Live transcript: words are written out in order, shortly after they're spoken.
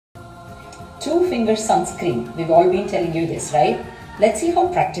2-finger sunscreen. We've all been telling you this, right? Let's see how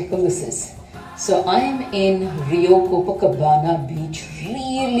practical this is. So I'm in Rio Copacabana beach,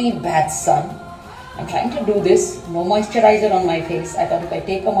 really bad sun. I'm trying to do this, no moisturizer on my face. I thought if I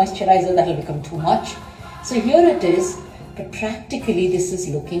take a moisturizer, that'll become too much. So here it is, but practically this is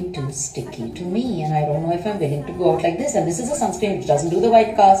looking too sticky to me, and I don't know if I'm willing to go out like this. And this is a sunscreen which doesn't do the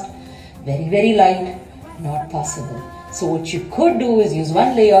white cast, very, very light, not possible. So what you could do is use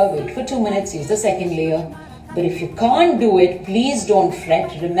one layer, wait for 2 minutes, use the second layer. But if you can't do it, please don't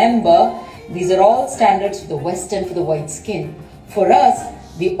fret. Remember, these are all standards for the Western, for the white skin. For us,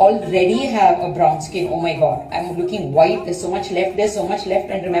 we already have a brown skin. Oh my God, I'm looking white. There's so much left. There's so much left.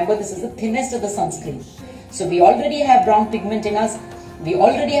 And remember, this is the thinnest of the sunscreen. So we already have brown pigment in us. We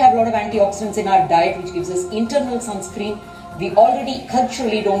already have a lot of antioxidants in our diet, which gives us internal sunscreen. We already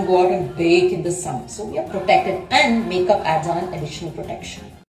culturally don't go out and bake in the sun. So we are protected, and makeup adds on an additional protection.